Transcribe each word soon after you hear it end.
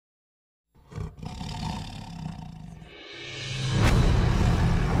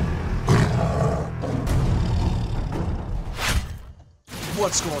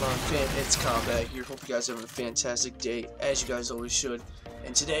What's going on, fam? It's Combat here. Hope you guys are having a fantastic day, as you guys always should.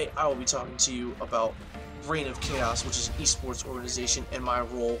 And today I will be talking to you about Reign of Chaos, which is an esports organization, and my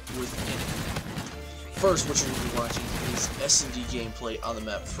role within it. First, what you're going to be watching is S&D gameplay on the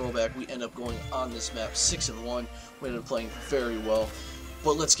map Throwback. We end up going on this map 6-1. We ended up playing very well.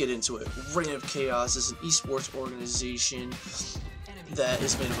 But let's get into it. Reign of Chaos is an esports organization that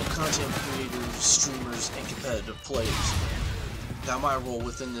is made up of content creators, streamers, and competitive players. Now, my role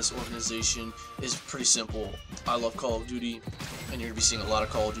within this organization is pretty simple. I love Call of Duty, and you're going to be seeing a lot of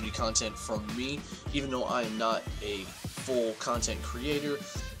Call of Duty content from me. Even though I am not a full content creator,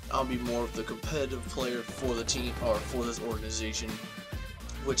 I'll be more of the competitive player for the team, or for this organization,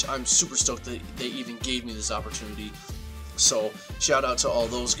 which I'm super stoked that they even gave me this opportunity. So, shout out to all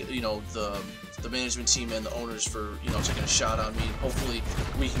those, the management team and the owners for, taking a shot on me. Hopefully,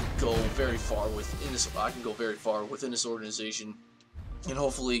 we can go very far within this. I can go very far within this organization, and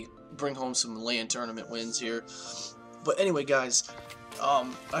hopefully bring home some LAN tournament wins here. But anyway, guys,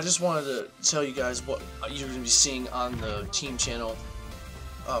 I just wanted to tell you guys what you're going to be seeing on the team channel.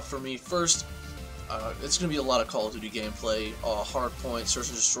 For me, first, it's going to be a lot of Call of Duty gameplay, hardpoint, search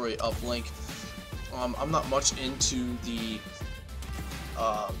and destroy, uplink. I'm not much into the,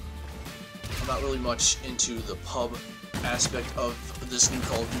 I'm not really much into the pub aspect of this new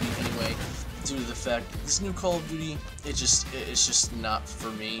Call of Duty anyway, due to the fact this new Call of Duty, it's just not for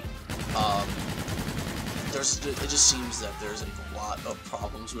me. It just seems that there's a lot of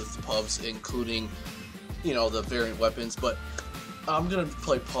problems with pubs, including, the variant weapons, but I'm gonna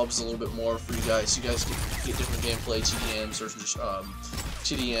play pubs a little bit more for you guys. You guys can get different gameplay, TDM, search,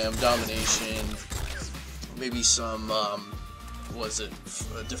 TDM, domination, maybe some, a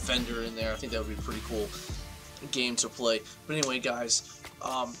defender in there. I think that would be a pretty cool game to play. But anyway, guys,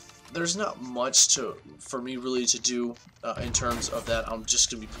 there's not much for me really to do in terms of that. You're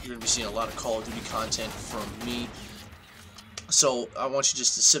gonna be seeing a lot of Call of Duty content from me. So I want you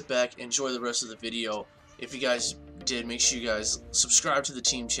just to sit back, enjoy the rest of the video. If you guys did, make sure you guys subscribe to the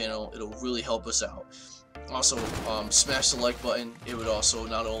team channel. It'll really help us out. Also, smash the like button. It would also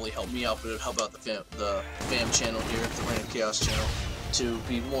not only help me out, but it would help out the fam channel here, the Reign of Chaos channel, to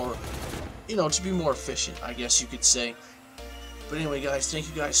be more, to be more efficient, I guess you could say. But anyway, guys, thank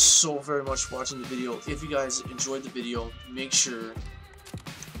you guys so very much for watching the video. If you guys enjoyed the video, make sure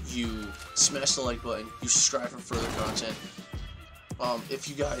you smash the like button, you subscribe for further content. If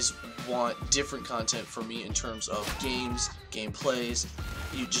you guys want different content from me in terms of games, gameplays,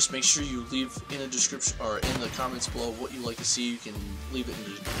 you just make sure you leave in the description or in the comments below what you'd like to see. You can leave it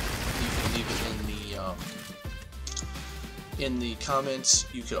in the comments.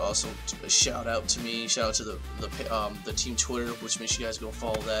 You could also shout out to me, shout out to the team Twitter, which makes you guys go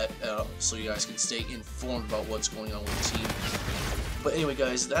follow that, so you guys can stay informed about what's going on with the team. But anyway,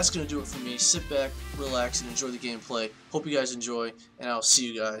 guys, that's going to do it for me. Sit back, relax, and enjoy the gameplay. Hope you guys enjoy, and I'll see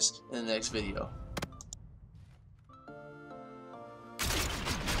you guys in the next video.